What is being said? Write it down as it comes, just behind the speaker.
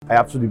I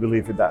absolutely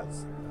believe it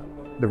does.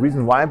 The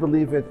reason why I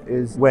believe it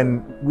is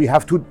when we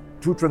have two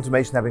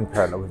transformations happening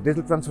parallel. We have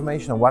digital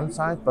transformation on one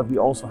side, but we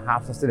also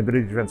have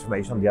sustainability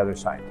transformation on the other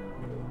side.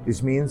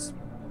 This means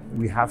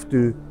we have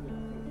to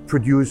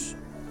produce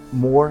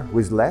more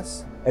with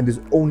less, and this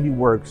only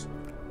works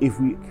if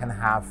we can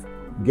have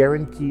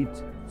guaranteed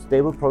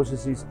stable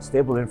processes,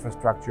 stable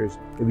infrastructures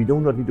that we do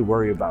not need to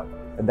worry about.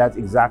 And that's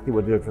exactly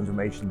what digital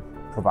transformation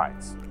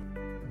provides.